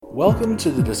Welcome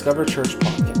to the Discover Church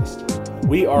podcast.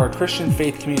 We are a Christian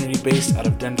faith community based out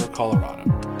of Denver, Colorado.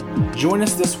 Join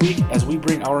us this week as we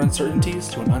bring our uncertainties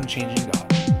to an unchanging God.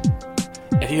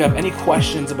 If you have any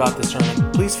questions about the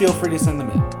sermon, please feel free to send them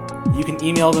in. You can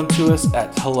email them to us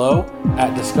at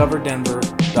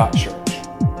hello@discoverdenver.church.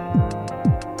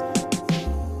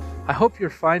 I hope you're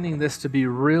finding this to be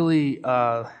really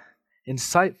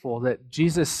insightful, that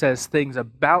Jesus says things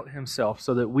about himself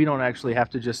so that we don't actually have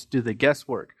to just do the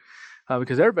guesswork,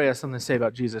 because everybody has something to say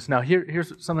about Jesus. Now,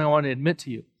 here's something I want to admit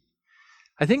to you.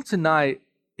 I think tonight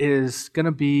it's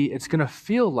going to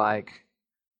feel like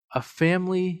a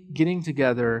family getting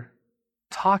together,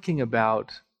 talking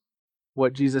about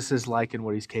what Jesus is like and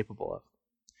what he's capable of.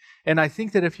 And I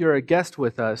think that if you're a guest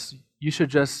with us, you should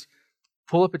just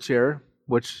pull up a chair,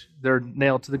 which they're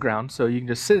nailed to the ground, so you can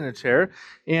just sit in a chair,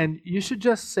 and you should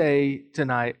just say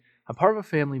tonight, I'm part of a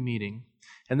family meeting,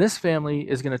 and this family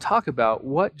is going to talk about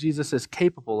what Jesus is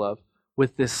capable of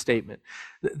with this statement.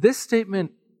 This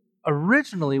statement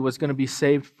originally was going to be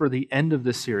saved for the end of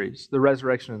the series, the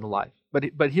resurrection and the life.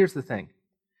 But here's the thing.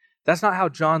 That's not how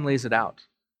John lays it out.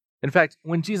 In fact,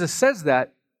 when Jesus says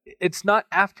that, it's not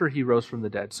after he rose from the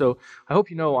dead. So I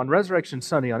hope you know, on Resurrection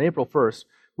Sunday, on April 1st,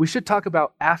 we should talk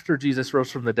about after Jesus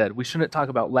rose from the dead. We shouldn't talk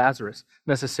about Lazarus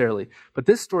necessarily. But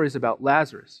this story is about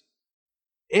Lazarus.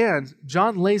 And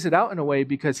John lays it out in a way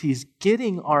because he's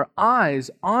getting our eyes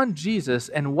on Jesus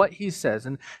and what he says.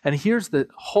 And here's the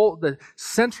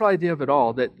central idea of it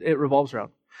all that it revolves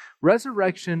around.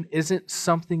 Resurrection isn't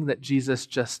something that Jesus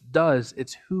just does.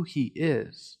 It's who he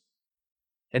is.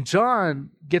 And John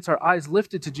gets our eyes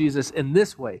lifted to Jesus in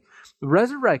this way. The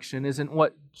resurrection isn't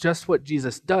just what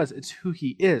Jesus does, it's who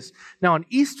he is. Now on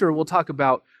Easter, we'll talk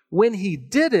about when he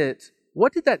did it,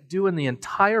 what did that do in the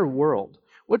entire world?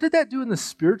 What did that do in the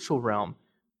spiritual realm?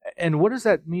 And what does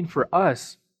that mean for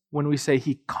us when we say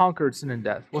he conquered sin and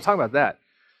death? We'll talk about that.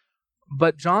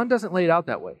 But John doesn't lay it out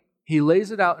that way. He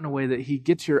lays it out in a way that he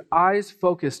gets your eyes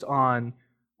focused on,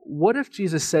 what if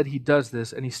Jesus said he does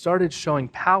this and he started showing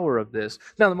power of this?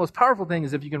 Now, the most powerful thing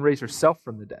is if you can raise yourself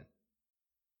from the dead.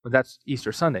 But that's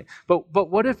Easter Sunday. But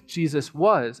what if Jesus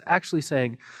was actually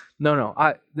saying, no,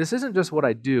 this isn't just what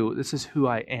I do, this is who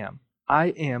I am. I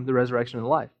am the resurrection and the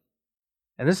life.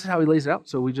 And this is how he lays it out.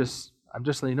 So I'm just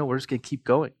letting you know, we're just going to keep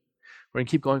going. We're going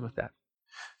to keep going with that.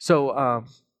 So,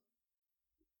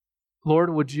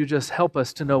 Lord, would you just help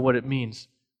us to know what it means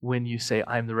when you say,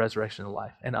 I am the resurrection and the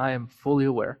life. And I am fully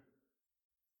aware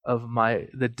of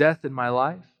the death in my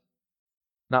life,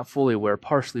 not fully aware,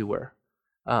 partially aware,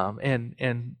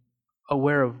 and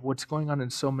aware of what's going on in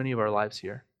so many of our lives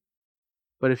here.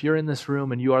 But if you're in this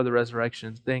room and you are the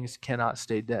resurrection, things cannot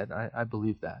stay dead. I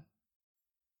believe that.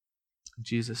 In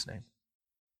Jesus' name,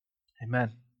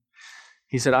 amen.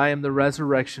 He said, I am the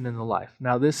resurrection and the life.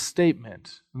 Now this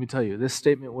statement, let me tell you, this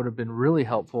statement would have been really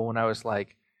helpful when I was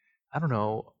like, I don't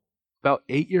know, about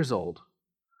 8 years old.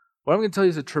 What I'm going to tell you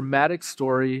is a traumatic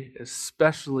story,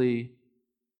 especially,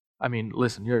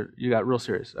 listen, you got real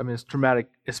serious. It's traumatic,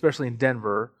 especially in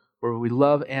Denver, where we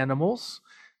love animals.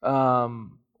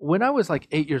 When I was like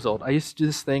 8 years old, I used to do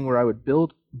this thing where I would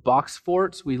build box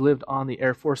forts. We lived on the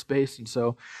Air Force Base, and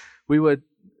so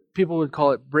people would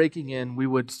call it breaking in. We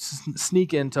would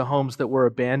sneak into homes that were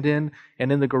abandoned, and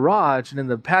in the garage and in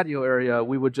the patio area,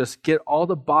 we would just get all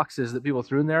the boxes that people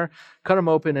threw in there, cut them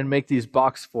open, and make these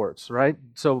box forts, right?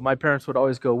 So my parents would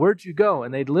always go, where'd you go?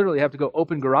 And they'd literally have to go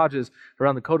open garages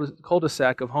around the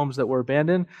cul-de-sac of homes that were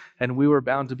abandoned, and we were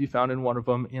bound to be found in one of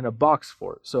them in a box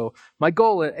fort. So my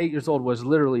goal at 8 years old was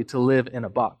literally to live in a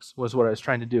box, was what I was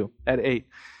trying to do at 8.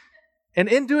 And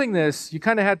in doing this, you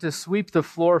kind of had to sweep the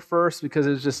floor first because it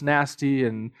was just nasty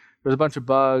and there was a bunch of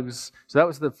bugs. So that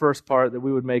was the first part that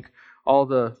we would make all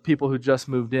the people who just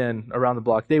moved in around the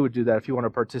block. They would do that if you want to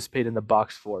participate in the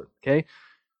box fort, okay?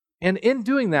 And in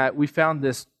doing that, we found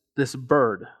this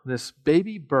bird, this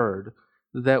baby bird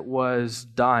that was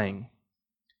dying.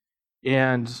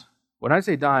 And when I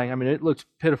say dying, it looked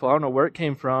pitiful. I don't know where it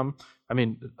came from.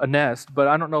 A nest, but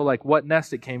I don't know what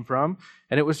nest it came from.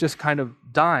 And it was just kind of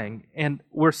dying. And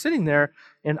we're sitting there,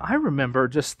 and I remember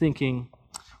just thinking,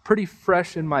 pretty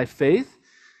fresh in my faith.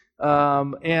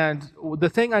 And the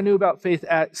thing I knew about faith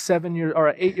at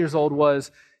 8 years old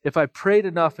was if I prayed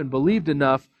enough and believed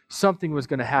enough, something was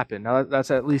going to happen. Now,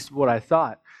 that's at least what I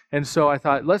thought. And so I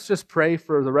thought, let's just pray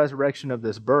for the resurrection of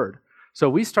this bird. So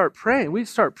we start praying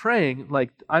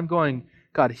like I'm going,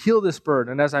 God, heal this bird.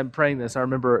 And as I'm praying this, I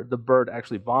remember the bird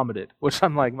actually vomited, which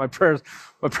I'm like, my prayers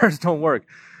don't work.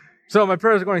 So my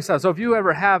prayers are going south. So if you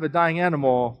ever have a dying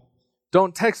animal,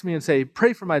 don't text me and say,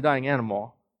 pray for my dying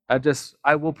animal.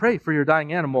 I will pray for your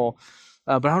dying animal.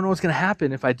 but I don't know what's going to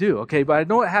happen if I do. Okay, but I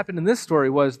know what happened in this story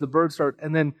was the birds start,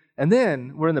 and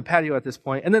then we're in the patio at this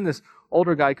point, and then this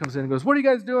older guy comes in and goes, "What are you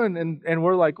guys doing?" And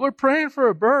we're like, "We're praying for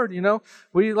a bird,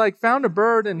 We found a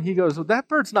bird," and he goes, "Well, that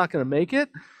bird's not going to make it."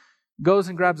 Goes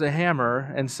and grabs a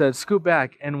hammer and said, "Scoot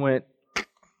back," and went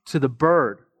to the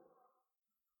bird.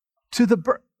 To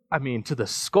the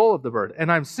skull of the bird.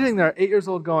 And I'm sitting there, 8 years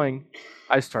old,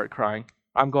 I start crying.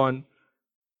 I'm going,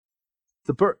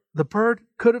 the bird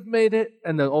could have made it.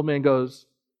 And the old man goes,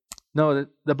 "No,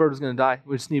 the bird was going to die.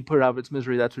 We just need to put it out of its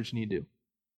misery. That's what you need to do."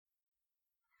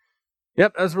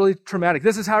 Yep, that was really traumatic.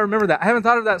 This is how I remember that. I haven't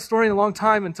thought of that story in a long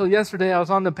time until yesterday. I was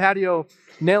on the patio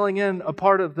nailing in a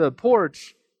part of the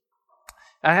porch.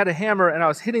 I had a hammer and I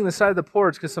was hitting the side of the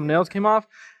porch because some nails came off.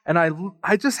 And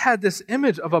I just had this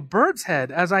image of a bird's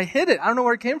head as I hit it. I don't know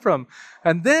where it came from.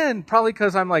 And then, probably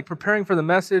because I'm preparing for the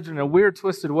message in a weird,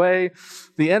 twisted way,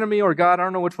 the enemy or God, I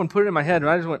don't know which one, put it in my head.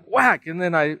 And I just went whack. And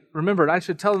then I remembered I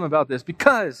should tell them about this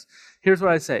because here's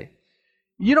what I say.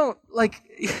 You don't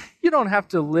have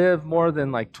to live more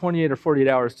than 28 or 48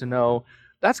 hours to know.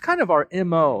 That's kind of our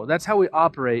MO. That's how we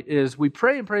operate, is we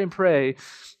pray and pray and pray.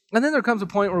 And then there comes a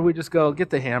point where we just go,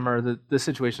 get the hammer. The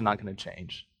situation's not going to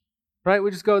change. Right?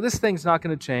 We just go, this thing's not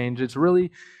going to change. It's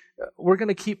really, we're going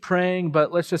to keep praying,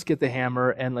 but let's just get the hammer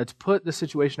and let's put the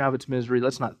situation out of its misery.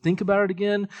 Let's not think about it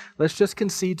again. Let's just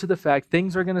concede to the fact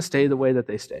things are going to stay the way that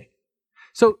they stay.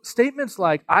 So statements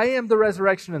like, "I am the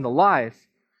resurrection and the life,"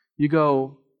 you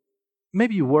go,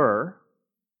 maybe you were,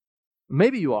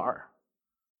 maybe you are,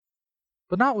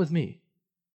 but not with me.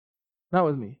 Not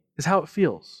with me. It's how it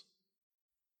feels.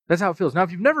 That's how it feels. Now,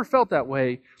 if you've never felt that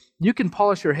way, you can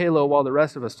polish your halo while the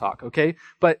rest of us talk, okay?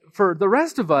 But for the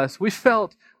rest of us, we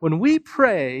felt when we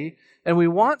pray and we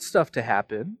want stuff to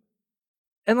happen,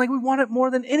 and we want it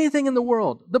more than anything in the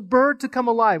world, the bird to come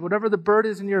alive, whatever the bird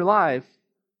is in your life,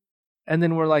 and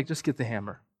then we're like, just get the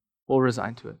hammer. We'll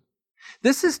resign to it.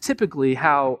 This is typically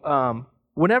how,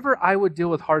 whenever I would deal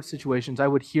with hard situations, I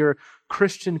would hear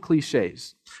Christian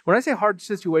cliches. When I say hard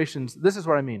situations, this is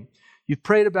what I mean. You've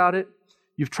prayed about it.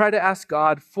 You've tried to ask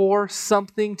God for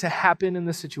something to happen in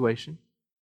this situation.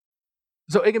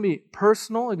 So it can be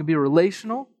personal, it can be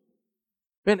relational.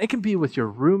 Man, it can be with your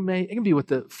roommate, it can be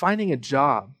with finding a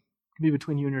job. It can be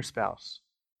between you and your spouse.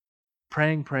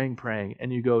 Praying,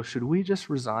 and you go, should we just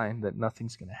resign that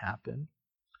nothing's going to happen?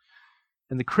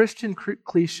 And the Christian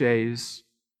cliches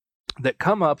that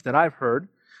come up that I've heard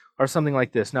are something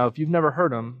like this. Now, if you've never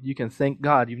heard them, you can thank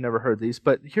God you've never heard these,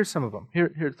 but here's some of them.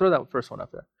 Here, throw that first one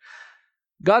up there.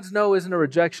 God's no isn't a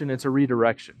rejection, it's a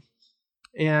redirection.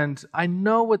 And I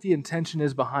know what the intention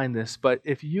is behind this, but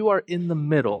if you are in the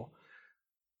middle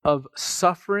of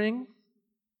suffering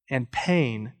and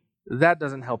pain, that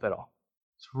doesn't help at all.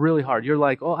 It's really hard. You're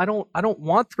like, "Oh, I don't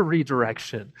want the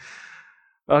redirection."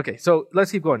 Okay, so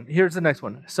let's keep going. Here's the next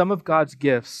one. Some of God's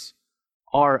gifts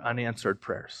are unanswered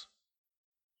prayers.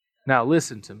 Now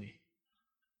listen to me.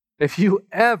 If you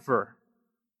ever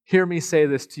hear me say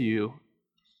this to you,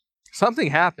 something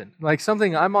happened,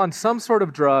 I'm on some sort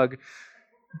of drug.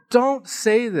 Don't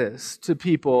say this to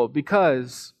people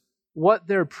because what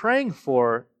they're praying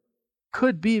for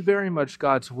could be very much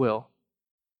God's will.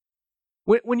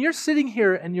 When you're sitting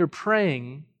here and you're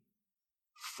praying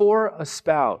for a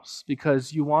spouse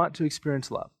because you want to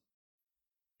experience love,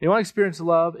 you want to experience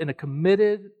love in a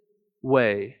committed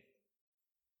way,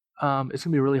 it's going to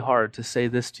be really hard to say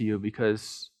this to you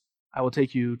because I will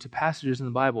take you to passages in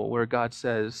the Bible where God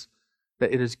says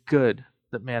that it is good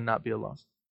that man not be alone.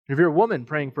 If you're a woman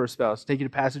praying for a spouse, take you to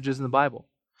passages in the Bible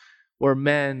where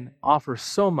men offer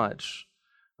so much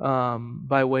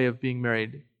by way of being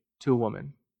married to a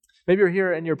woman. Maybe you're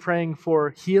here and you're praying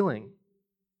for healing.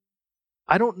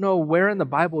 I don't know where in the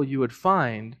Bible you would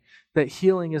find that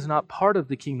healing is not part of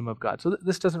the kingdom of God. So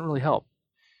this doesn't really help.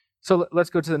 So let's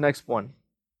go to the next one.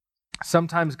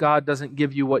 Sometimes God doesn't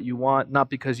give you what you want, not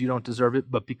because you don't deserve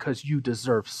it, but because you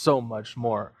deserve so much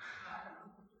more.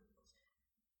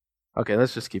 Okay,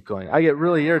 let's just keep going. I get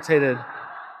really irritated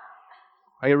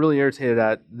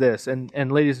at this.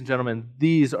 And ladies and gentlemen,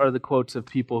 these are the quotes of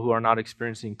people who are not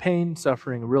experiencing pain,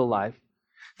 suffering, real life.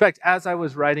 In fact, as I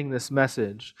was writing this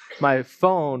message, my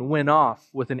phone went off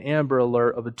with an Amber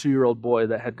Alert of a 2-year-old boy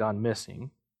that had gone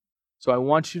missing. So I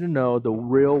want you to know the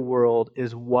real world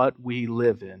is what we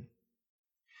live in.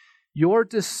 Your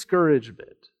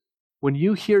discouragement, when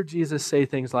you hear Jesus say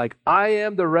things like, "I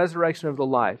am the resurrection of the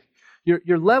life,"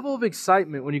 your level of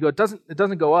excitement when you go, it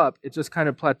doesn't go up, it just kind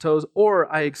of plateaus,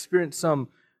 or I experience some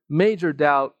major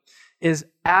doubt, is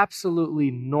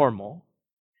absolutely normal.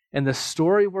 And the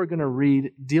story we're going to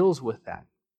read deals with that.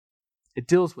 It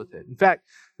deals with it. In fact,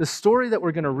 the story that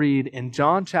we're going to read in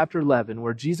John chapter 11,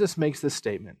 where Jesus makes this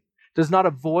statement, does not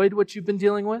avoid what you've been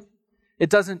dealing with. It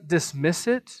doesn't dismiss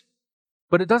it,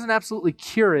 but it doesn't absolutely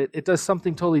cure it. It does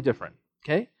something totally different,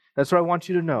 okay? That's what I want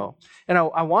you to know. And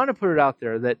I want to put it out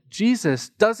there that Jesus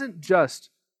doesn't just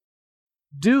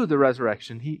do the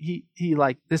resurrection. He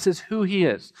this is who he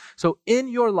is. So in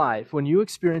your life, when you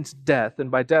experience death,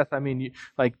 and by death, I mean,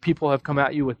 people have come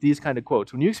at you with these kind of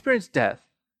quotes. When you experience death,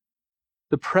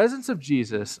 the presence of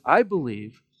Jesus, I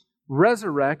believe,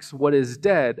 resurrects what is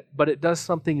dead, but it does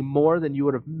something more than you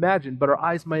would have imagined, but our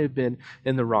eyes may have been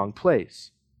in the wrong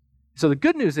place. So the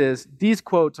good news is these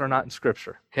quotes are not in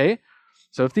Scripture, okay?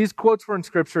 So if these quotes were in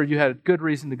Scripture, you had a good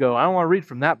reason to go, I don't want to read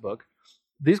from that book.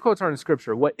 These quotes aren't in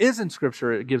Scripture. What is in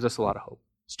Scripture, it gives us a lot of hope.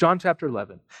 It's John chapter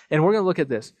 11. And we're going to look at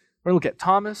this. We're going to look at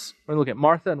Thomas, we're going to look at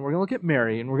Martha, and we're going to look at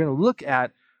Mary, and we're going to look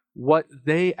at what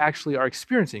they actually are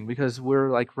experiencing, because we're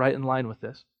right in line with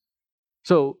this.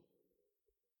 So,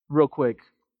 real quick,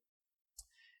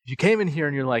 if you came in here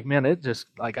and you're like, man,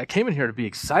 I came in here to be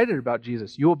excited about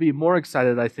Jesus, you will be more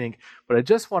excited, I think, but I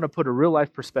just want to put a real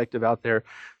life perspective out there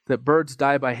that birds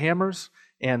die by hammers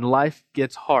and life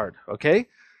gets hard, okay?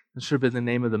 That should have been the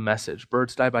name of the message,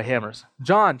 birds die by hammers.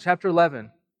 John chapter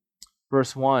 11,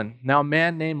 verse 1. Now a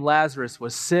man named Lazarus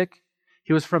was sick.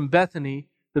 He was from Bethany,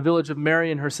 the village of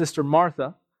Mary and her sister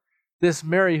Martha. This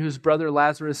Mary, whose brother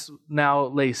Lazarus now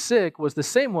lay sick, was the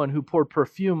same one who poured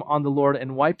perfume on the Lord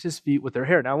and wiped his feet with her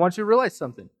hair. Now I want you to realize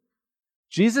something.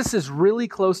 Jesus is really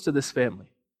close to this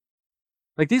family.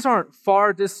 These aren't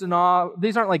far distant,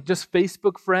 these aren't just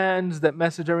Facebook friends that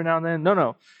message every now and then.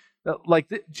 No.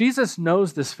 Jesus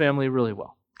knows this family really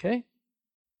well, okay?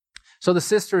 So the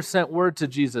sisters sent word to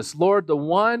Jesus, Lord, the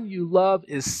one you love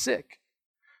is sick.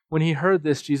 When he heard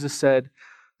this, Jesus said,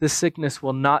 this sickness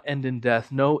will not end in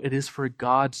death. No, it is for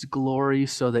God's glory,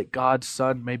 so that God's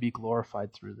Son may be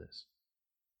glorified through this.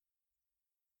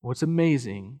 What's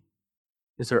amazing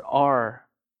is there are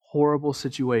horrible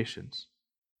situations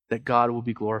that God will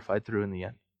be glorified through in the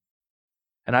end.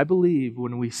 And I believe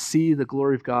when we see the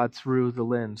glory of God through the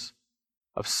lens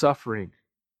of suffering,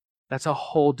 that's a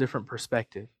whole different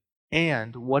perspective.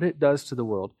 And what it does to the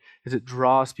world is it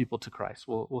draws people to Christ.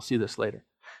 We'll see this later.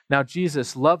 Now,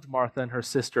 Jesus loved Martha and her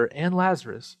sister and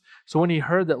Lazarus. So when he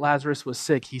heard that Lazarus was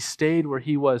sick, he stayed where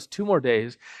he was 2 more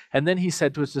days. And then he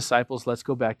said to his disciples, let's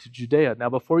go back to Judea. Now,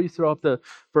 before you throw up the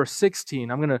verse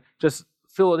 16, I'm going to just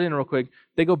fill it in real quick.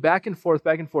 They go back and forth.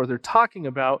 They're talking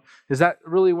about, is that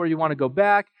really where you want to go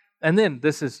back? And then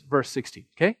this is verse 16,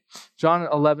 okay? John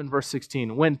 11, verse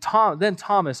 16. Then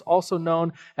Thomas, also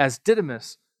known as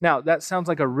Didymus. Now, that sounds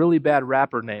like a really bad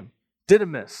rapper name.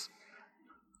 Didymus.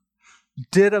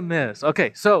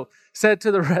 Okay, so said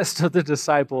to the rest of the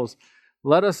disciples,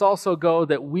 let us also go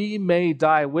that we may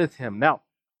die with him. Now,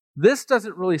 this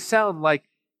doesn't really sound like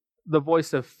the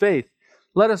voice of faith.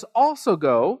 Let us also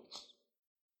go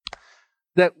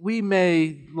that we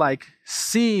may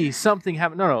see something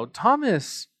happen. No.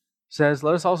 Thomas says,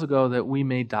 let us also go that we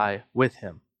may die with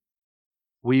him.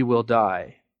 We will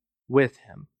die with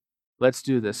him. Let's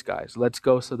do this, guys. Let's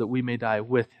go so that we may die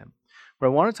with him. What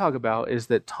I want to talk about is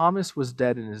that Thomas was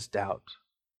dead in his doubt.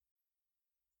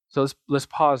 So let's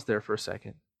pause there for a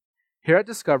second. Here at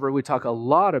Discover, we talk a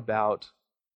lot about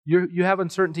you have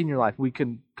uncertainty in your life. We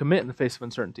can commit in the face of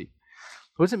uncertainty.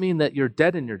 What does it mean that you're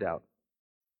dead in your doubt?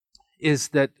 Is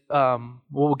that,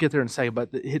 we'll get there in a second, but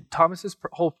Thomas's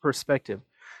whole perspective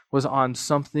was on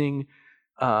something,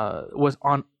 was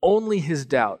on only his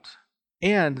doubt,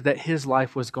 and that his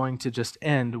life was going to just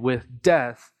end with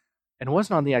death, and it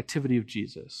wasn't on the activity of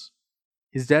Jesus.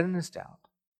 He's dead in his doubt.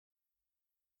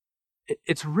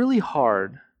 It's really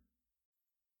hard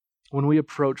when we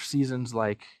approach seasons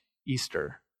like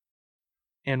Easter,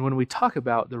 and when we talk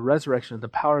about the resurrection, the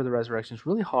power of the resurrection, it's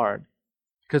really hard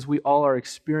because we all are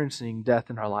experiencing death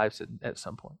in our lives at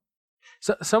some point.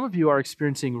 So, some of you are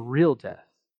experiencing real death,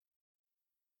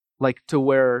 like to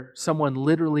where someone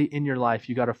literally in your life,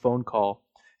 you got a phone call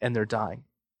and they're dying.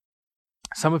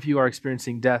 Some of you are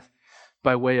experiencing death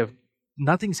by way of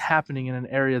nothing's happening in an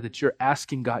area that you're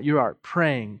asking God. You are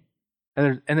praying,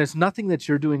 and there's nothing that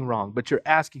you're doing wrong, but you're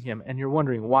asking him, and you're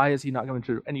wondering, why is he not coming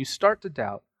through? And you start to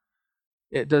doubt.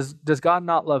 Does God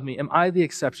not love me? Am I the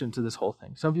exception to this whole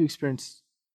thing? Some of you experience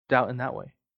doubt in that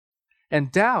way.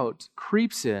 And doubt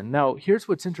creeps in. Now, here's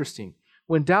what's interesting.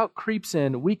 When doubt creeps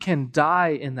in, we can die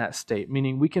in that state,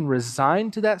 meaning we can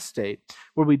resign to that state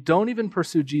where we don't even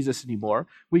pursue Jesus anymore.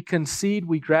 We concede,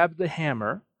 we grab the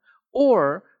hammer,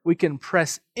 or we can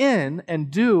press in and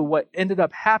do what ended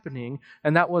up happening,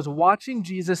 and that was watching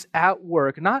Jesus at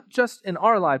work, not just in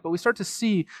our life, but we start to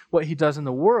see what he does in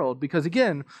the world. Because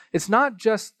again, it's not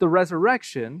just the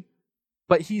resurrection,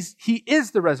 but he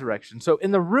is the resurrection. So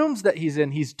in the rooms that he's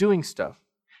in, he's doing stuff.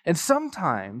 And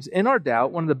sometimes in our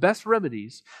doubt, one of the best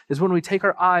remedies is when we take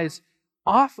our eyes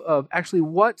off of actually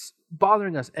what's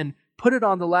bothering us and put it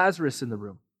on the Lazarus in the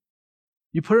room.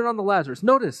 You put it on the Lazarus.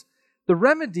 Notice, the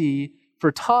remedy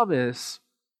for Thomas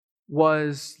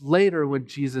was later when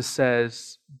Jesus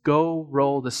says, go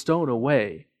roll the stone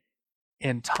away.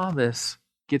 And Thomas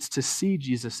gets to see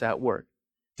Jesus at work.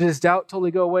 Did his doubt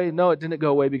totally go away? No, it didn't go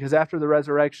away, because after the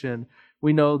resurrection,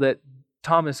 we know that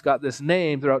Thomas got this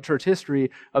name throughout church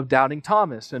history of Doubting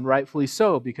Thomas, and rightfully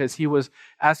so, because he was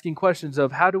asking questions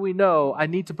of, how do we know? I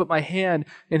need to put my hand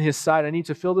in his side. I need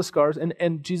to feel the scars.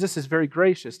 And Jesus is very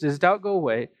gracious. Did his doubt go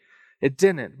away? It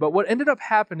didn't. But what ended up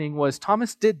happening was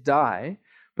Thomas did die,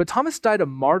 but Thomas died a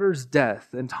martyr's death,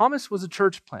 and Thomas was a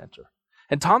church planter.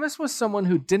 And Thomas was someone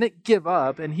who didn't give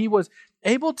up, and he was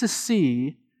able to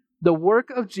see the work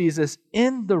of Jesus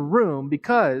in the room,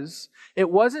 because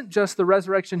it wasn't just the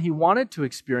resurrection he wanted to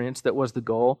experience that was the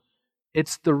goal.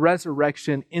 It's the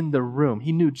resurrection in the room.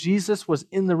 He knew Jesus was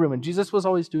in the room, and Jesus was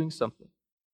always doing something.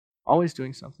 Always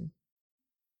doing something.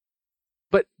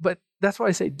 But that's why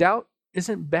I say doubt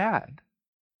isn't bad.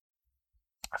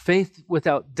 Faith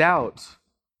without doubt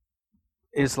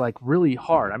is like really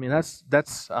hard. I mean,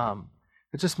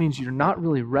 it just means you're not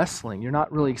really wrestling. You're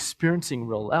not really experiencing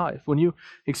real life. When you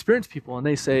experience people and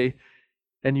they say,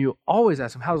 and you always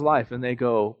ask them, how's life? And they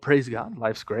go, praise God,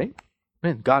 life's great.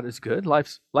 Man, God is good.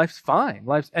 Life's fine.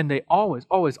 And they always.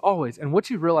 And what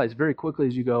you realize very quickly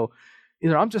is you go,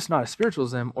 either I'm just not as spiritual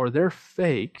as them, or they're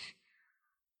fake,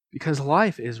 because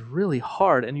life is really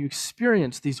hard and you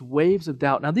experience these waves of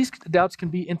doubt. Now, these doubts can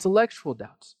be intellectual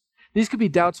doubts. These could be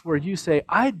doubts where you say,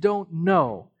 I don't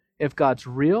know if God's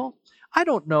real. I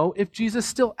don't know if Jesus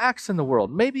still acts in the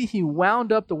world. Maybe he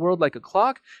wound up the world like a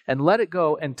clock and let it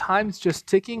go, and time's just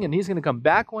ticking and he's going to come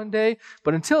back one day.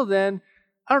 But until then,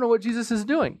 I don't know what Jesus is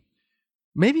doing.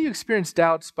 Maybe you experience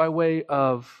doubts by way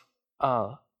of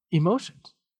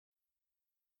emotions.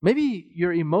 Maybe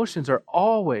your emotions are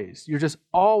you're just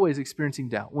always experiencing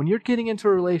doubt. When you're getting into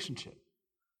a relationship,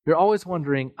 you're always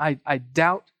wondering, I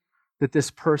doubt that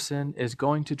this person is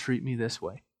going to treat me this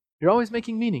way. You're always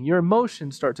making meaning. Your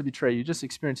emotions start to betray you. You just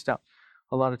experience doubt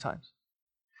a lot of times.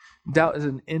 Doubt is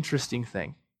an interesting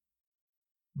thing.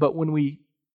 But when we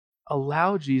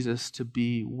allow Jesus to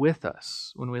be with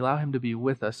us, when we allow him to be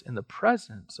with us in the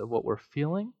presence of what we're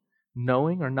feeling,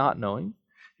 knowing or not knowing,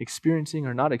 experiencing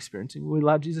or not experiencing, when we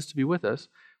allow Jesus to be with us,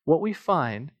 what we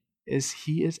find is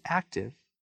he is active,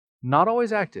 not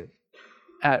always active,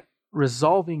 at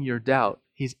resolving your doubt.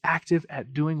 He's active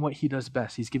at doing what he does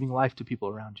best. He's giving life to people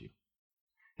around you.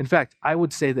 In fact, I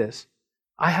would say this.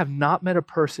 I have not met a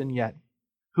person yet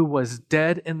who was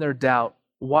dead in their doubt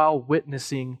while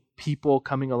witnessing people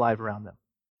coming alive around them.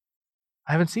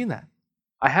 I haven't seen that.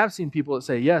 I have seen people that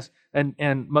say yes, and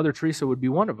Mother Teresa would be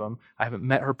one of them. I haven't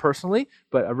met her personally,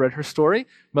 but I read her story.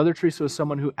 Mother Teresa was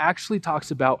someone who actually talks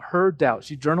about her doubt.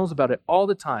 She journals about it all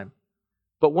the time.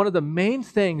 But one of the main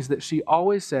things that she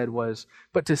always said was,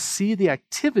 but to see the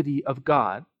activity of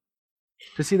God,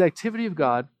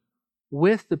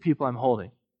 with the people I'm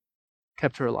holding,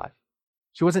 kept her alive.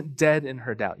 She wasn't dead in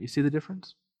her doubt. You see the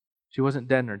difference? She wasn't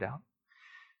dead in her doubt.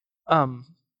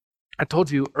 I told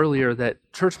you earlier that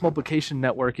Church Multiplication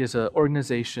Network is an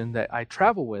organization that I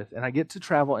travel with, and I get to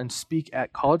travel and speak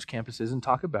at college campuses and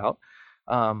talk about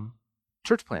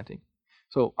church planting.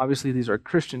 So obviously these are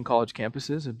Christian college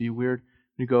campuses. It'd be weird.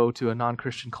 You go to a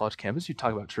non-Christian college campus, you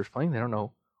talk about church planting. They don't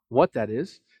know what that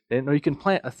is. They didn't know you can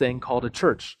plant a thing called a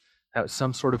church,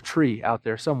 some sort of tree out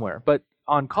there somewhere. But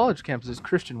on college campuses,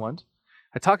 Christian ones,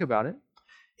 I talk about it.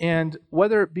 And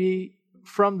whether it be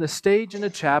from the stage in a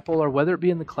chapel or whether it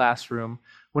be in the classroom,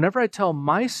 whenever I tell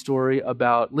my story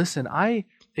about, listen, I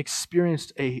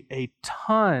experienced a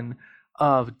ton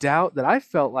of doubt that I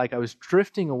felt like I was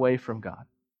drifting away from God.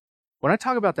 When I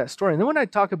talk about that story, and then when I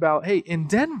talk about, hey, in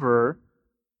Denver,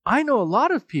 I know a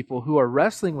lot of people who are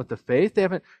wrestling with the faith. They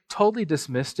haven't totally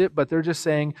dismissed it, but they're just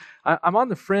saying, I'm on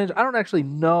the fringe. I don't actually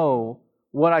know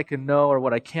what I can know or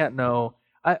what I can't know.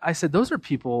 I said, those are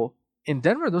people in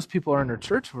Denver. Those people are in our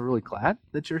church. We're really glad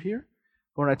that you're here.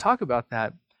 But when I talk about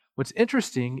that, what's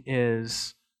interesting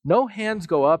is no hands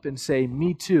go up and say,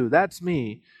 me too, that's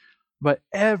me. But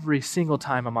every single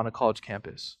time I'm on a college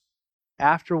campus,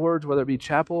 afterwards, whether it be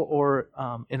chapel or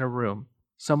in a room,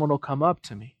 someone will come up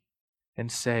to me and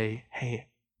say, hey,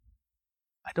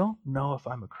 I don't know if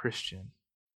I'm a Christian,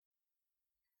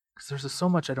 because there's so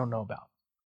much I don't know about.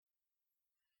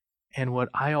 And what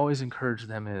I always encourage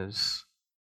them is,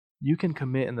 you can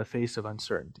commit in the face of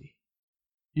uncertainty.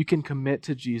 You can commit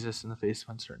to Jesus in the face of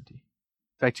uncertainty.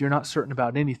 In fact, you're not certain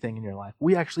about anything in your life.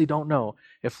 We actually don't know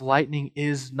if lightning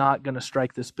is not going to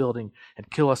strike this building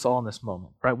and kill us all in this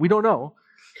moment, right? We don't know,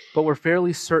 but we're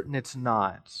fairly certain it's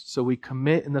not. So we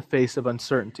commit in the face of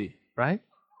uncertainty, right?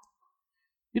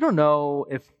 You don't know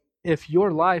if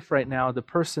your life right now, the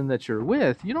person that you're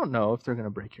with, you don't know if they're going to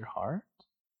break your heart,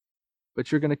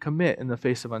 but you're going to commit in the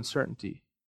face of uncertainty.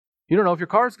 You don't know if your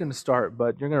car's going to start,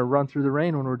 but you're going to run through the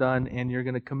rain when we're done, and you're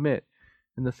going to commit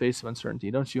in the face of uncertainty.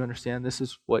 Don't you understand? This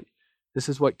is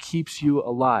what keeps you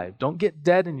alive. Don't get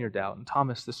dead in your doubt. And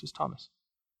Thomas, this was Thomas.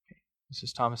 Okay. This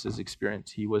is Thomas's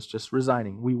experience. He was just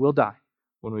resigning. We will die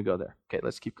when we go there. Okay,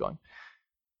 let's keep going.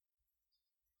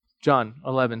 John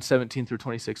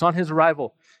 11:17-26. On his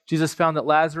arrival, Jesus found that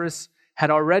Lazarus had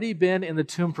already been in the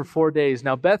tomb for 4 days.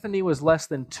 Now Bethany was less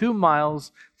than 2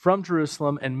 miles from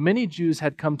Jerusalem, and many Jews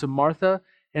had come to Martha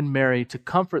and Mary to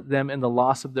comfort them in the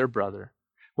loss of their brother.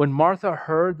 When Martha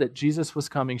heard that Jesus was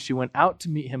coming, she went out to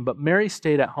meet him, but Mary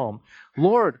stayed at home.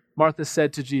 Lord, Martha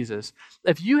said to Jesus,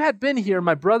 if you had been here,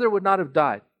 my brother would not have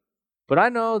died. But I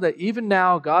know that even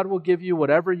now God will give you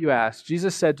whatever you ask.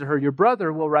 Jesus said to her, your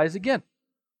brother will rise again.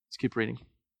 Let's keep reading.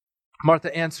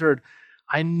 Martha answered,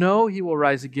 I know he will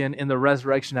rise again in the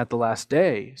resurrection at the last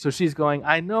day. So she's going,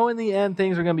 I know in the end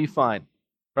things are going to be fine,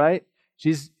 right?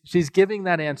 She's giving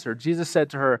that answer. Jesus said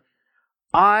to her,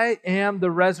 I am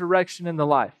the resurrection and the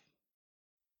life.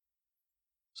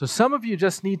 So some of you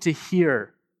just need to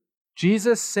hear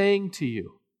Jesus saying to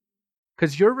you,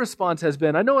 because your response has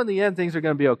been, I know in the end things are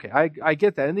going to be okay. I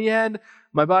get that. In the end,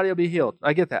 my body will be healed.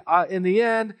 I get that. In the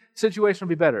end, situation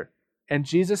will be better. And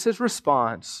Jesus'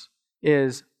 response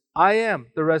is, I am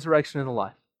the resurrection and the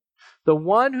life. The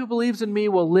one who believes in me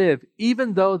will live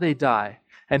even though they die,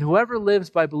 and whoever lives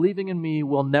by believing in me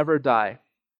will never die.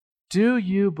 Do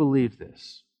you believe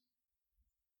this?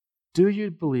 Do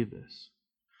you believe this?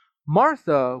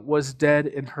 Martha was dead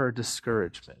in her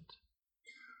discouragement.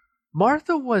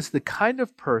 Martha was the kind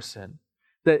of person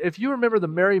that, if you remember the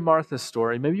Mary Martha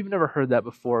story, maybe you've never heard that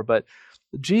before, but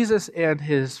Jesus and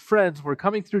his friends were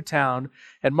coming through town,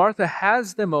 and Martha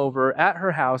has them over at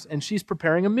her house, and she's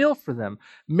preparing a meal for them.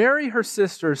 Mary, her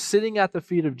sister, sitting at the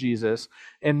feet of Jesus,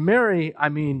 and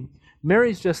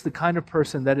Mary's just the kind of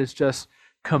person that is just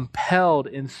compelled,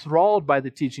 enthralled by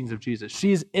the teachings of Jesus.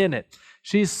 She's in it.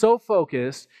 She's so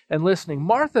focused and listening.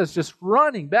 Martha's just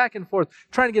running back and forth,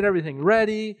 trying to get everything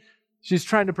ready. She's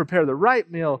trying to prepare the right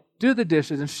meal, do the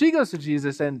dishes, and she goes to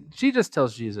Jesus, and she just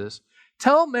tells Jesus,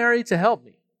 tell Mary to help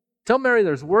me. Tell Mary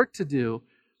there's work to do.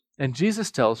 And Jesus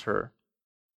tells her,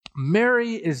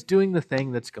 Mary is doing the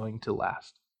thing that's going to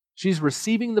last. She's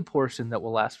receiving the portion that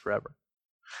will last forever.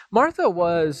 Martha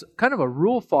was kind of a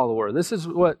rule follower. This is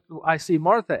what I see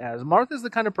Martha as. Martha's the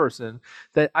kind of person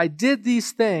that I did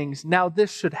these things, now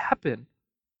this should happen.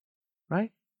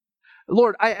 Right?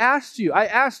 Lord, I asked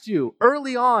you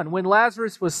early on when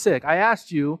Lazarus was sick, I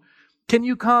asked you, can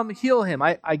you come heal him?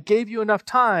 I gave you enough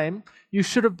time. You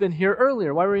should have been here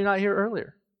earlier. Why were you not here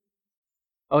earlier?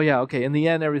 Oh yeah, okay. In the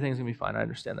end, everything's going to be fine. I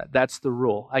understand that. That's the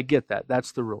rule. I get that.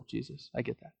 That's the rule, Jesus. I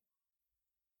get that.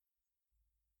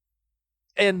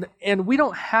 And we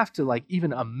don't have to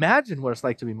even imagine what it's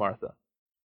like to be Martha.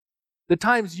 The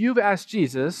times you've asked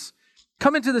Jesus,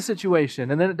 come into the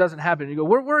situation, and then it doesn't happen. You go,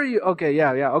 where are you? Okay,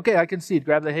 yeah. Okay, I concede.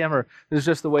 Grab the hammer. This is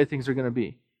just the way things are going to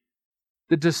be.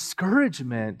 The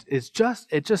discouragement it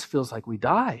just feels like we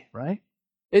die, right?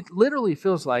 It literally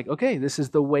feels like, okay, this is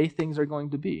the way things are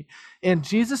going to be. And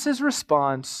Jesus'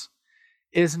 response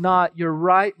is not, you're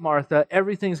right, Martha,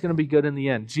 everything's going to be good in the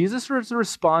end. Jesus'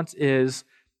 response is,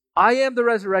 I am the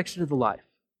resurrection of the life.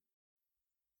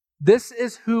 This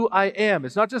is who I am.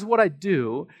 It's not just what I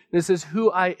do. This is who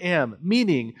I am.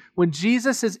 Meaning, when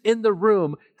Jesus is in the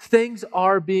room, things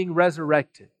are being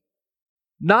resurrected.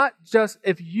 Not just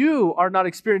if you are not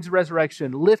experiencing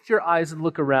resurrection, lift your eyes and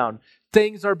look around.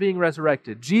 Things are being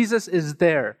resurrected. Jesus is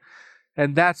there.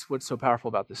 And that's what's so powerful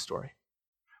about this story.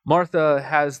 Martha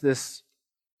has this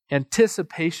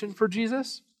anticipation for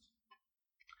Jesus,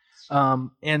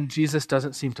 and Jesus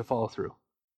doesn't seem to follow through.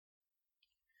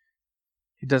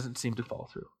 He doesn't seem to follow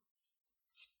through.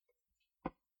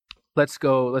 Let's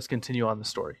continue on the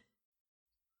story.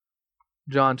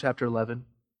 John chapter 11.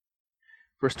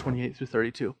 Verse 28 through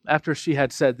 32. After she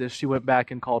had said this, she went back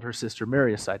and called her sister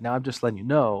Mary aside. Now, I'm just letting you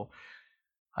know,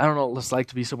 I don't know what it's like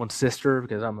to be someone's sister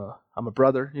because I'm a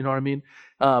brother, you know what I mean?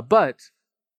 But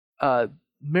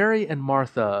Mary and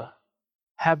Martha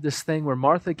have this thing where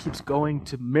Martha keeps going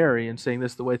to Mary and saying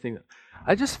this is the way thing.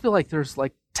 I just feel like there's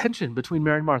like tension between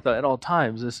Mary and Martha at all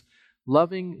times. This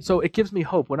loving, so it gives me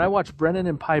hope. When I watch Brennan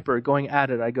and Piper going at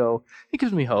it, I go, it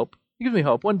gives me hope. It gives me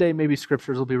hope. One day maybe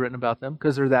scriptures will be written about them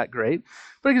because they're that great.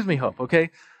 But it gives me hope, okay?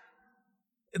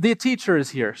 The teacher is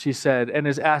here, she said, and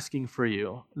is asking for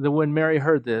you. When Mary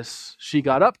heard this, she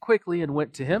got up quickly and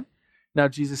went to him. Now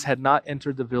Jesus had not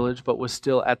entered the village, but was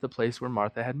still at the place where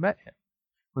Martha had met him.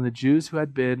 When the Jews who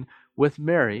had been with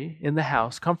Mary in the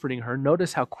house, comforting her,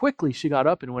 noticed how quickly she got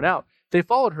up and went out, they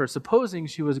followed her, supposing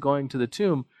she was going to the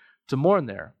tomb to mourn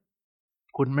there.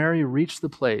 When Mary reached the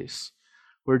place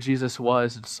where Jesus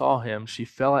was and saw him, she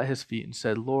fell at his feet and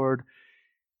said, Lord,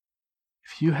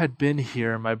 if you had been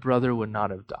here, my brother would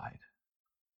not have died.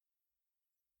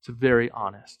 It's a very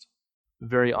honest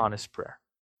prayer.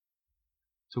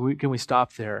 So can we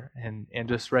stop there and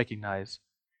just recognize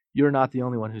you're not the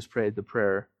only one who's prayed the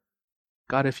prayer,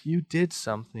 God, if you did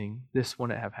something, this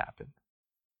wouldn't have happened.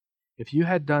 If you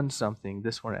had done something,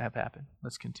 this wouldn't have happened.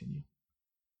 Let's continue.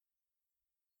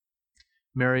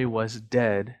 Mary was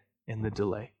dead in the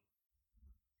delay.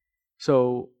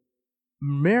 So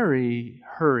Mary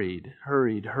hurried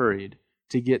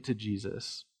to get to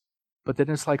Jesus. But then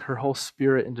it's like her whole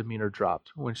spirit and demeanor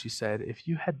dropped when she said, if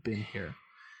you had been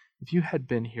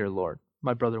here, Lord,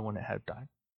 my brother wouldn't have died.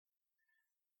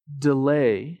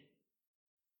 Delay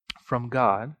from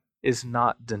God is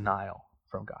not denial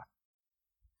from God.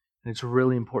 And it's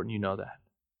really important you know that.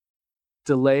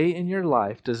 Delay in your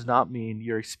life does not mean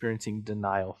you're experiencing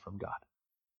denial from God.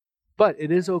 But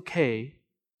it is okay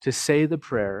to say the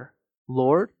prayer,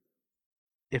 Lord,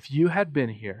 if you had been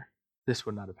here, this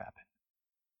would not have happened.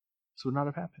 This would not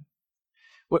have happened.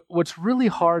 What's really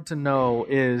hard to know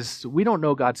is we don't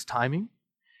know God's timing.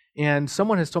 And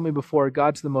someone has told me before,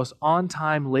 God's the most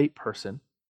on-time late person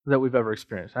that we've ever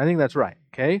experienced. I think that's right,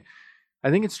 okay? I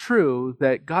think it's true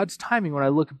that God's timing, when I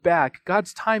look back,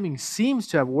 God's timing seems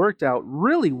to have worked out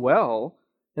really well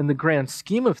in the grand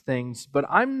scheme of things, but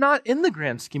I'm not in the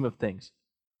grand scheme of things.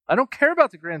 I don't care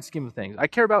about the grand scheme of things. I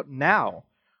care about now.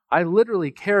 I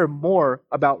literally care more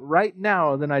about right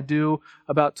now than I do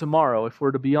about tomorrow, if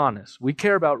we're to be honest. We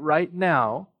care about right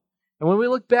now. And when we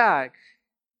look back,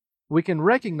 we can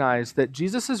recognize that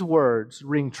Jesus' words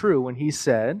ring true when he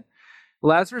said,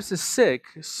 Lazarus is sick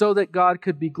so that God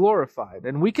could be glorified.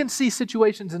 And we can see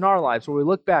situations in our lives where we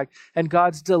look back and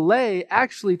God's delay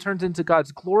actually turns into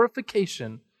God's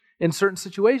glorification in certain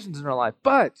situations in our life.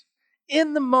 But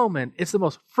in the moment, it's the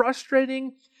most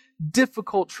frustrating,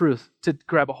 difficult truth to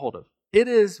grab a hold of. It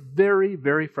is very,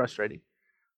 very frustrating,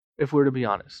 if we're to be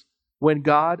honest, when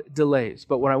God delays.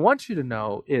 But what I want you to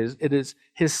know is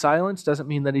his silence doesn't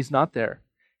mean that he's not there.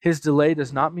 His delay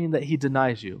does not mean that he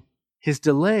denies you. His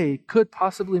delay could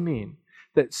possibly mean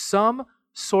that some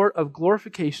sort of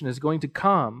glorification is going to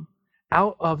come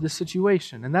out of the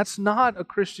situation. And that's not a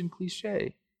Christian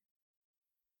cliche.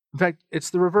 In fact, it's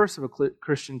the reverse of a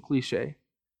Christian cliche.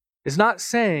 It's not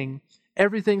saying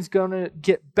everything's going to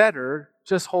get better,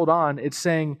 just hold on. It's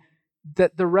saying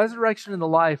that the resurrection in the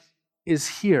life is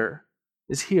here,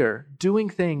 doing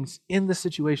things in the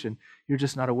situation you're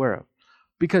just not aware of.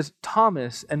 Because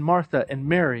Thomas and Martha and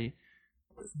Mary,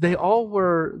 they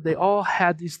all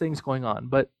had these things going on,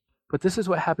 but this is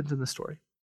what happens in the story.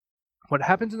 What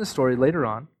happens in the story later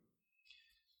on,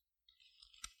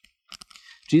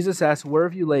 Jesus asked, "Where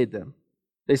have you laid them?"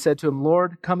 They said to him,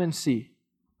 "Lord, come and see."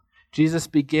 Jesus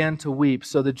began to weep,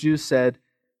 so the Jews said,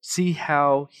 "See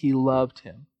how he loved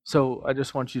him." So I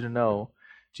just want you to know,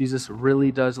 Jesus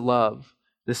really does love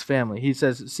this family. He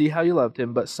says, "See how you loved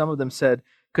him," but some of them said,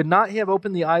 "Could not he have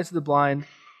opened the eyes of the blind?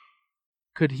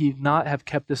 Could he not have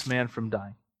kept this man from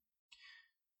dying?"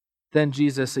 Then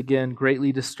Jesus, again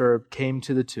greatly disturbed, came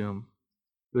to the tomb.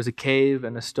 It was a cave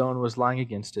and a stone was lying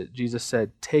against it. Jesus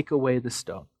said, "Take away the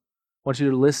stone." I want you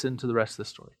to listen to the rest of the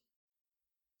story.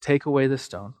 Take away the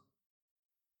stone.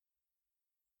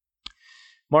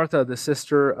 Martha, the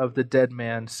sister of the dead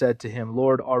man, said to him,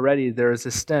 "Lord, already there is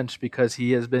a stench because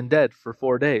he has been dead for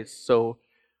 4 days." So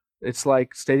it's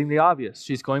like stating the obvious.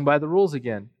 She's going by the rules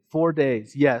again. 4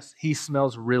 days. Yes, he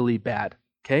smells really bad.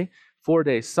 Okay? 4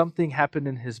 days. Something happened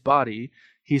in his body.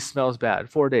 He smells bad.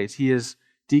 4 days. He is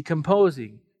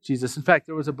decomposing. Jesus. In fact,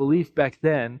 there was a belief back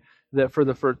then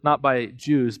that not by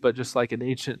Jews, but just like an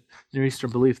ancient Near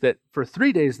Eastern belief, that for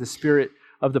 3 days the spirit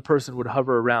of the person would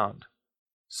hover around.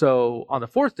 So on the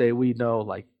 4th day, we know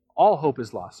like all hope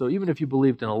is lost. So even if you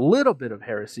believed in a little bit of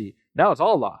heresy, now it's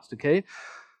all lost. Okay?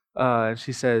 And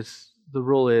she says, the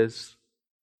rule is,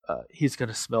 he's going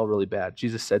to smell really bad.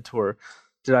 Jesus said to her,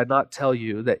 "Did I not tell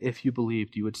you that if you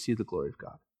believed, you would see the glory of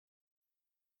God?"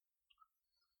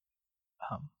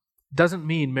 doesn't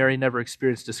mean Mary never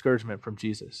experienced discouragement from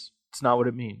Jesus. It's not what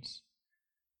it means.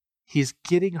 He's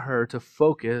getting her to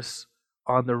focus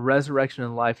on the resurrection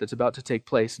and life that's about to take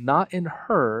place, not in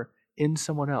her, in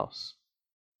someone else.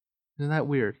 Isn't that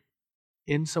weird?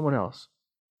 In someone else.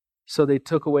 So they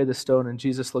took away the stone, and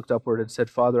Jesus looked upward and said,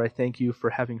 Father, I thank you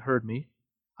for having heard me.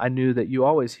 I knew that you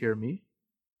always hear me,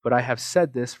 but I have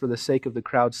said this for the sake of the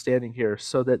crowd standing here,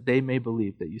 so that they may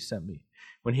believe that you sent me.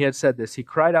 When he had said this, he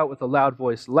cried out with a loud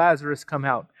voice, Lazarus, come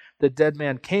out. The dead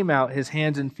man came out, his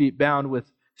hands and feet bound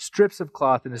with strips of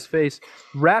cloth, and his face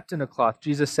wrapped in a cloth.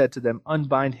 Jesus said to them,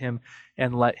 unbind him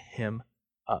and let him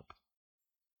up.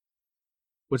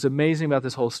 What's amazing about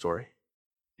this whole story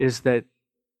is that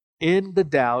in the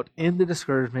doubt, in the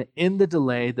discouragement, in the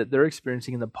delay that they're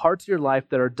experiencing, in the parts of your life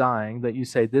that are dying, that you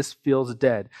say, this feels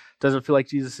dead, doesn't feel like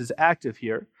Jesus is active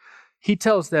here, he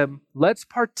tells them, let's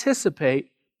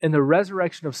participate in the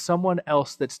resurrection of someone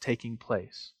else that's taking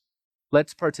place.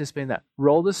 Let's participate in that.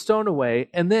 Roll the stone away,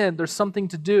 and then there's something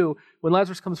to do. When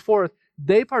Lazarus comes forth,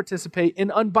 they participate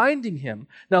in unbinding him.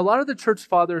 Now, a lot of the church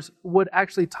fathers would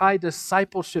actually tie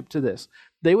discipleship to this.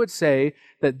 They would say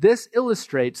that this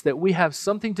illustrates that we have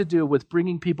something to do with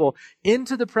bringing people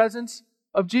into the presence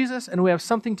of Jesus, and we have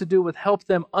something to do with help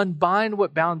them unbind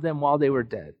what bound them while they were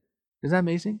dead. Isn't that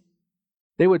amazing?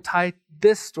 They would tie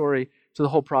this story to the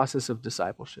whole process of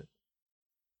discipleship.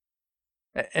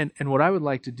 And what I would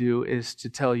like to do is to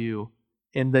tell you,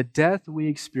 in the death we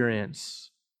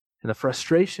experience, in the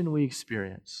frustration we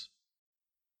experience,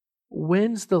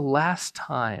 when's the last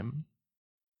time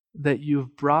that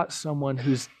you've brought someone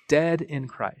who's dead in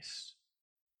Christ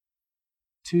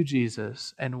to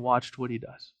Jesus and watched what he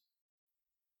does?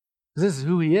 This is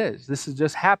who he is. This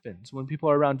just happens when people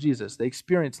are around Jesus. They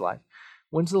experience life.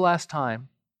 When's the last time?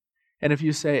 And if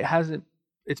you say,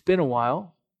 it's been a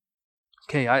while,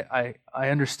 okay, I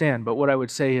understand, but what I would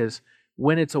say is,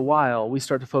 when it's a while, we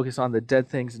start to focus on the dead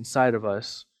things inside of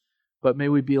us, but may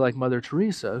we be like Mother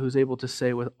Teresa, who's able to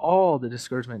say, with all the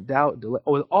discouragement, doubt, delay,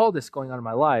 with all this going on in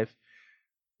my life,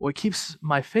 what keeps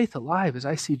my faith alive is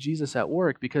I see Jesus at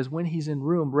work, because when he's in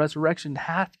room, resurrection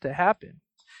has to happen.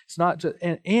 It's not just,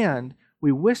 and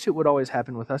we wish it would always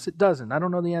happen with us. It doesn't. I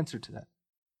don't know the answer to that.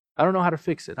 I don't know how to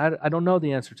fix it. I don't know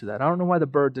the answer to that. I don't know why the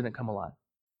bird didn't come alive.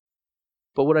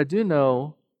 But what I do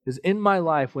know is, in my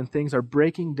life, when things are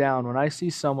breaking down, when I see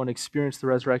someone experience the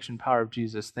resurrection power of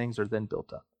Jesus, things are then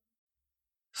built up.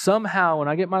 Somehow, when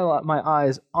I get my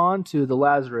eyes onto the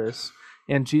Lazarus,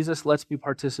 and Jesus lets me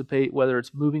participate, whether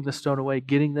it's moving the stone away,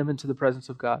 getting them into the presence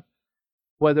of God,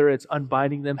 whether it's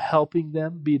unbinding them, helping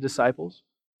them be disciples,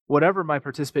 whatever my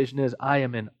participation is, I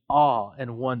am in awe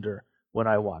and wonder when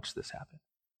I watch this happen.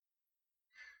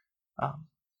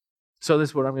 So this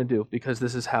is what I'm going to do, because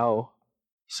this is how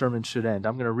sermons should end.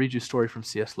 I'm going to read you a story from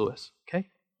C.S. Lewis, okay?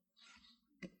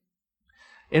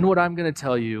 In what I'm going to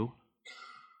tell you,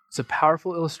 it's a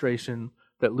powerful illustration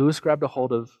that Lewis grabbed a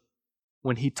hold of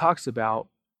when he talks about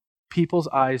people's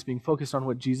eyes being focused on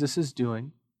what Jesus is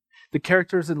doing. The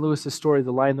characters in Lewis's story,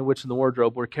 The Lion, the Witch, and the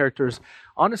Wardrobe, were characters,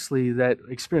 honestly, that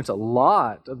experience a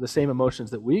lot of the same emotions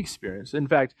that we experience. In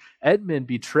fact, Edmund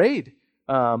betrayed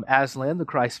Aslan, the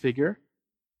Christ figure,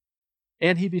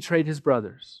 and he betrayed his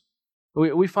brothers.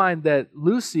 We find that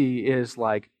Lucy is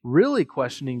like really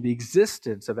questioning the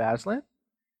existence of Aslan.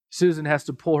 Susan has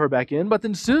to pull her back in, but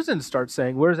then Susan starts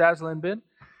saying, where's Aslan been?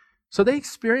 So they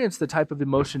experience the type of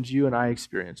emotions you and I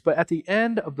experience. But at the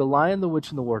end of The Lion, the Witch,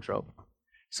 and the Wardrobe,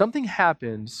 something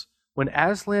happens when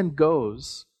Aslan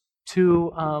goes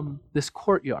to this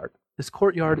courtyard. This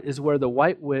courtyard is where the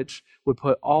White Witch would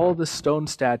put all the stone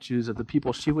statues of the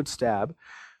people she would stab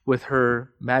with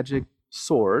her magic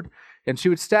sword, and she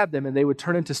would stab them and they would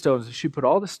turn into stones. She put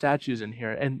all the statues in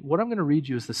here. And what I'm going to read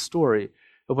you is the story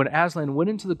of when Aslan went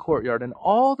into the courtyard and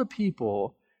all the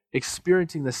people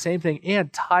experiencing the same thing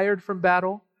and tired from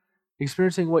battle,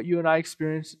 experiencing what you and I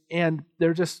experience, and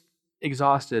they're just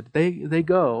exhausted. They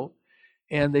go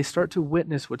and they start to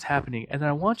witness what's happening. And then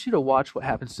I want you to watch what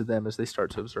happens to them as they start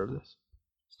to observe this.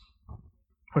 I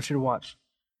want you to watch.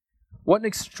 What an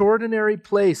extraordinary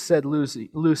place, said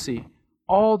Lucy.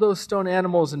 All those stone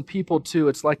animals and people too.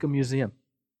 It's like a museum.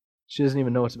 She doesn't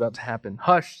even know what's about to happen.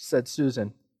 Hush, said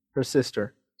Susan, her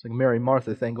sister. It's like a Mary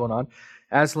Martha thing going on.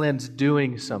 Aslan's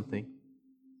doing something.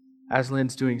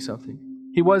 Aslan's doing something.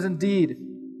 He was indeed.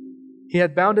 He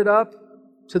had bounded up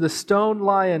to the stone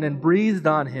lion and breathed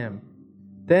on him.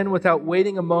 Then, without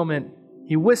waiting a moment,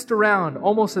 he whisked around,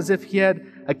 almost as if he had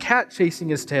a cat chasing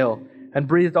his tail, and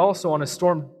breathed also on a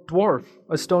stone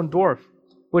dwarf,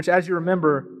 which, as you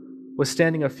remember, was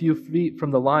standing a few feet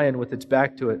from the lion with its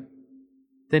back to it.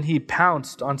 Then he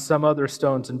pounced on some other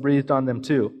stones and breathed on them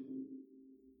too.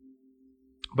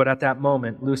 But at that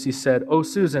moment, Lucy said, "Oh,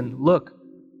 Susan, look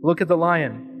at the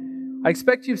lion. I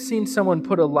expect you've seen someone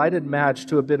put a lighted match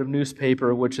to a bit of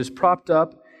newspaper which is propped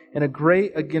up in a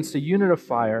grate against a unit of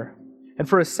fire. And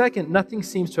for a second, nothing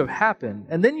seems to have happened.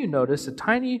 And then you notice a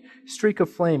tiny streak of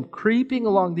flame creeping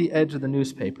along the edge of the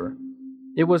newspaper.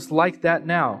 It was like that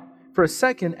now. For a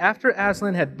second, after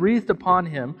Aslan had breathed upon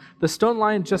him, the stone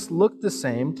lion just looked the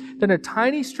same. Then a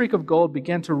tiny streak of gold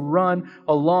began to run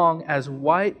along as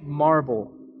white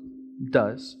marble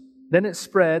does. Then it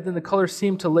spread, then the color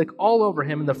seemed to lick all over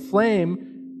him, and the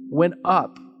flame went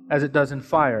up as it does in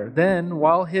fire. Then,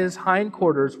 while his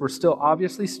hindquarters were still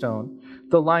obviously stone,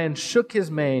 the lion shook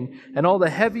his mane, and all the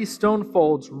heavy stone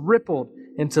folds rippled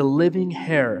into living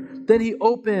hair. Then he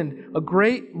opened a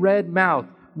great red mouth,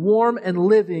 warm and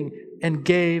living, and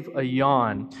gave a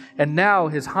yawn. And now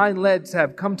his hind legs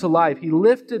have come to life. He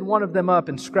lifted one of them up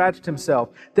and scratched himself.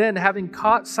 Then, having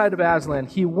caught sight of Aslan,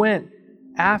 he went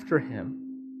after him,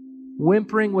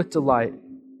 whimpering with delight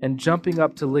and jumping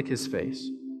up to lick his face.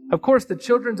 Of course, the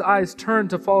children's eyes turned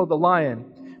to follow the lion,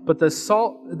 but the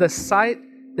sight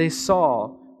they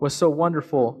saw was so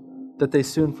wonderful that they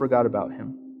soon forgot about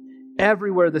him.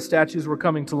 Everywhere the statues were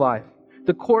coming to life.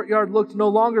 The courtyard looked no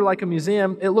longer like a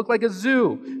museum, it looked like a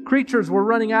zoo. Creatures were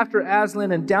running after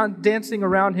Aslan and dancing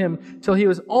around him till he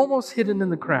was almost hidden in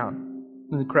the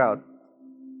crowd.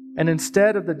 And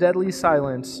instead of the deadly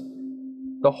silence,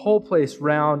 the whole place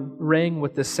rang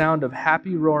with the sound of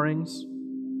happy roarings,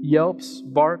 yelps,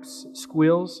 barks,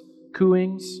 squeals,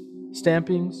 cooings,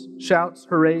 stampings, shouts,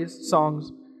 hoorays,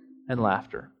 songs, and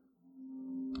laughter.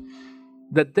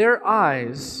 That their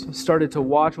eyes started to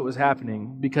watch what was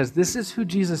happening because this is who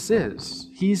Jesus is.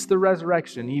 He's the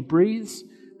resurrection. He breathes,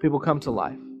 people come to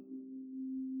life.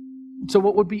 So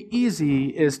what would be easy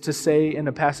is to say in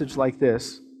a passage like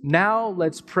this, now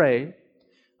let's pray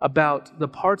about the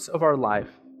parts of our life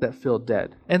that feel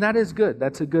dead. And that is good.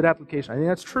 That's a good application. I think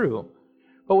that's true.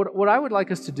 But what I would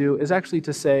like us to do is actually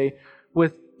to say,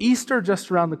 with Easter just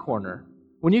around the corner,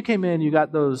 when you came in, you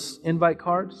got those invite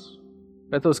cards,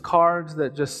 got those cards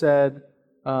that just said,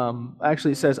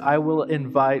 actually it says, I will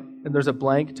invite, and there's a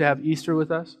blank to have Easter with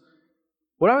us.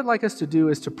 What I would like us to do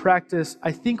is to practice,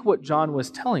 I think what John was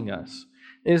telling us,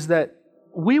 is that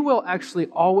we will actually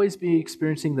always be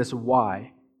experiencing this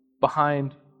why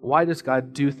behind why does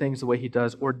God do things the way he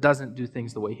does or doesn't do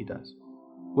things the way he does.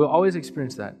 We'll always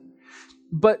experience that.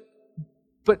 But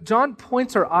John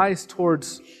points our eyes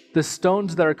towards the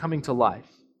stones that are coming to life,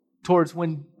 towards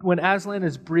when Aslan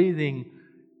is breathing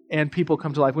and people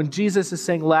come to life, when Jesus is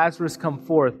saying, Lazarus, come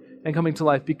forth, and coming to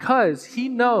life, because he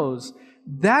knows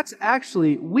that's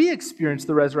actually, we experience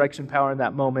the resurrection power in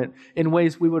that moment in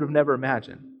ways we would have never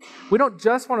imagined. We don't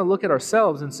just want to look at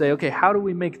ourselves and say, okay, how do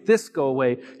we make this go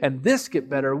away and this get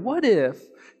better? What if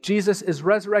Jesus is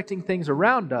resurrecting things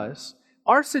around us?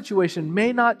 Our situation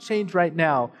may not change right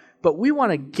now, but we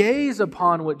want to gaze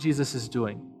upon what Jesus is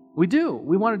doing. We do.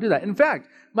 We want to do that. In fact,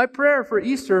 my prayer for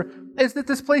Easter is that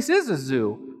this place is a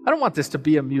zoo. I don't want this to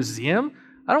be a museum.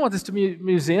 I don't want this to be a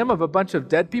museum of a bunch of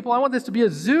dead people. I want this to be a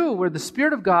zoo where the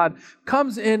Spirit of God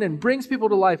comes in and brings people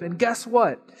to life. And guess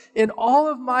what? In all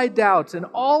of my doubts and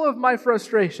all of my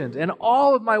frustrations and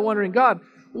all of my wondering, God,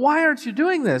 why aren't you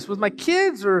doing this with my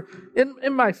kids or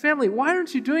in my family? Why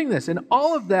aren't you doing this? And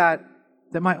all of that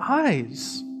my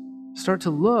eyes start to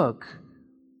look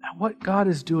at what God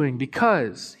is doing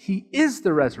because he is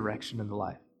the resurrection and the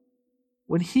life.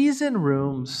 When he's in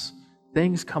rooms,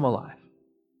 things come alive.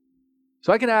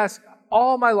 So I can ask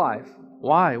all my life,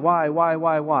 why?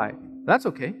 That's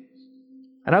okay.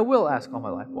 And I will ask all my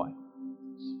life, why?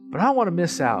 But I don't want to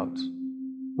miss out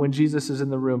when Jesus is in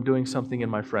the room doing something in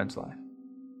my friend's life,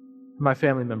 in my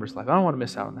family member's life. I don't want to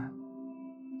miss out on that.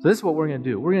 So this is what we're going to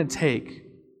do. We're going to take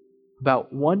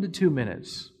about 1 to 2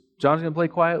 minutes. John's going to play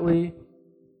quietly.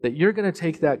 That you're going to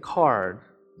take that card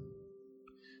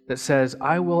that says,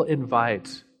 I will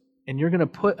invite, and you're going to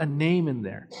put a name in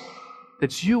there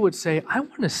that you would say, I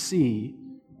want to see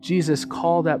Jesus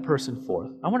call that person forth.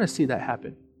 I want to see that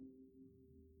happen.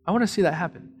 I want to see that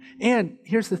happen. And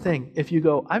here's the thing. If you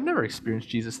go, I've never experienced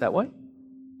Jesus that way.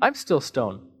 I'm still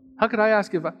stoned. How could I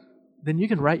ask if then you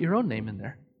can write your own name in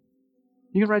there.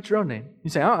 You can write your own name.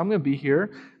 You say, I'm going to be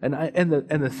here. And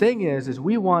the thing is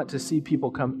we want to see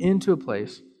people come into a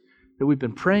place that we've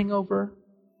been praying over,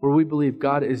 where we believe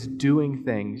God is doing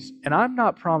things. And I'm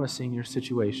not promising your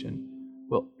situation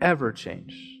will ever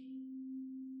change.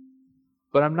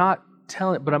 But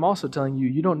I'm also telling you,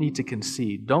 you don't need to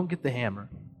concede. Don't get the hammer.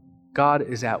 God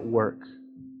is at work.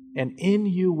 And in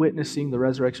you witnessing the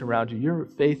resurrection around you, your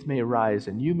faith may rise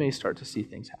and you may start to see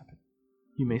things happen.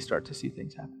 You may start to see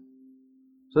things happen.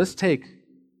 So let's take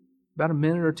about a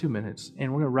minute or 2 minutes,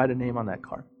 and we're going to write a name on that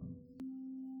card.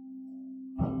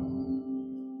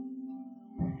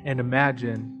 And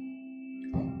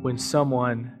imagine when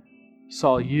someone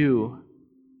saw you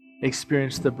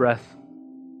experience the breath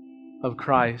of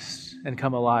Christ and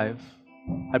come alive.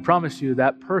 I promise you,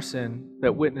 that person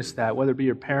that witnessed that, whether it be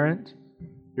your parent,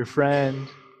 your friend,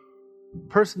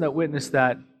 person that witnessed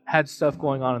that had stuff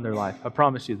going on in their life. I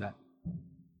promise you that.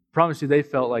 I promise you they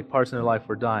felt like parts of their life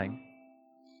were dying.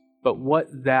 But what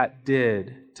that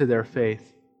did to their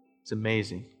faith is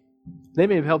amazing. They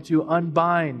may have helped you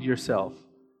unbind yourself,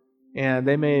 and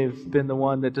they may have been the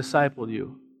one that discipled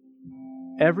you.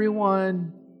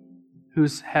 Everyone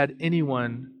who's had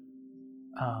anyone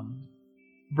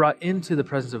brought into the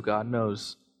presence of God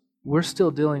knows we're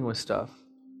still dealing with stuff.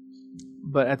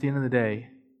 But at the end of the day,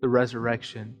 the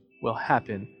resurrection will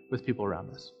happen with people around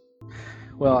us.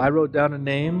 Well, I wrote down a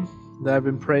name that I've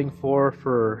been praying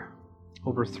for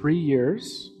over 3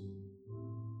 years.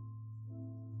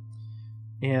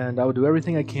 And I will do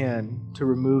everything I can to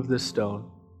remove this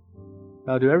stone.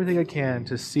 I'll do everything I can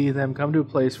to see them come to a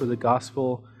place where the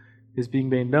gospel is being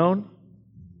made known.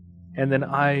 And then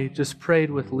I just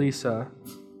prayed with Lisa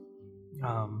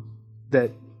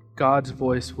that God's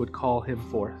voice would call him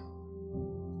forth.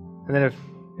 And then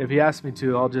if he asks me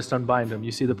to, I'll just unbind him.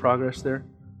 You see the progress there?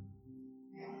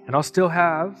 And I'll still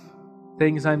have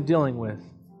things I'm dealing with.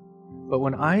 But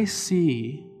when I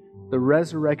see the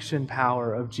resurrection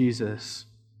power of Jesus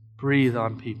breathe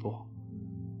on people,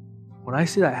 when I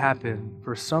see that happen,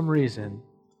 for some reason,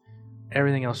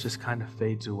 everything else just kind of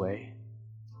fades away.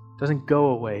 It doesn't go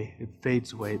away, it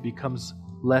fades away. It becomes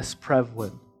less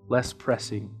prevalent, less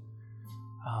pressing,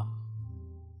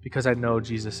 because I know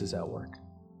Jesus is at work.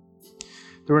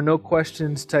 There were no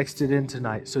questions texted in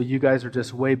tonight, so you guys are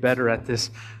just way better at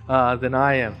this than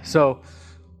I am. So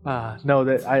know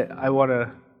that I want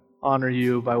to honor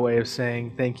you by way of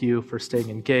saying thank you for staying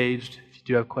engaged. If you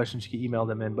do have questions, you can email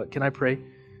them in. But can I pray?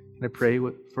 Can I pray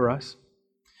for us?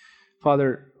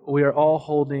 Father, we are all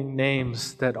holding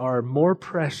names that are more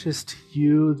precious to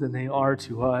you than they are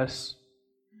to us.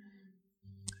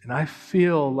 And I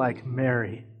feel like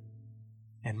Mary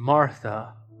and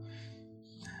Martha,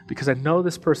 because I know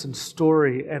this person's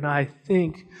story, and I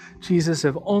think, Jesus,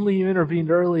 if only you intervened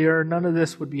earlier, none of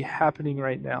this would be happening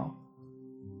right now.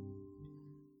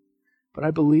 But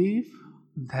I believe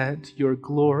that your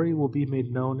glory will be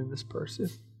made known in this person.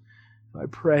 I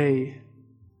pray,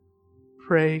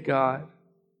 God,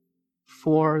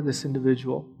 for this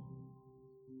individual.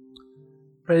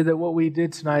 Pray that what we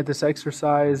did tonight, this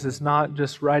exercise, is not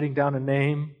just writing down a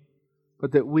name,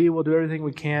 but that we will do everything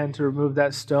we can to remove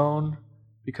that stone,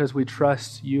 because we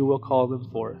trust you will call them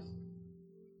forth.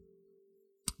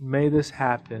 May this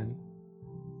happen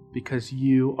because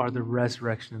you are the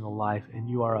resurrection and the life, and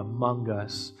you are among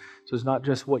us. So it's not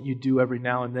just what you do every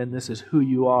now and then. This is who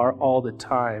you are all the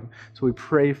time. So we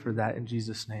pray for that in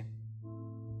Jesus' name.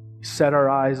 We set our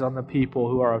eyes on the people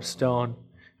who are of stone,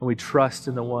 and we trust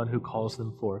in the one who calls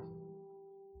them forth.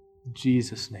 In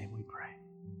Jesus' name we pray.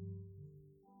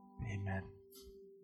 Amen.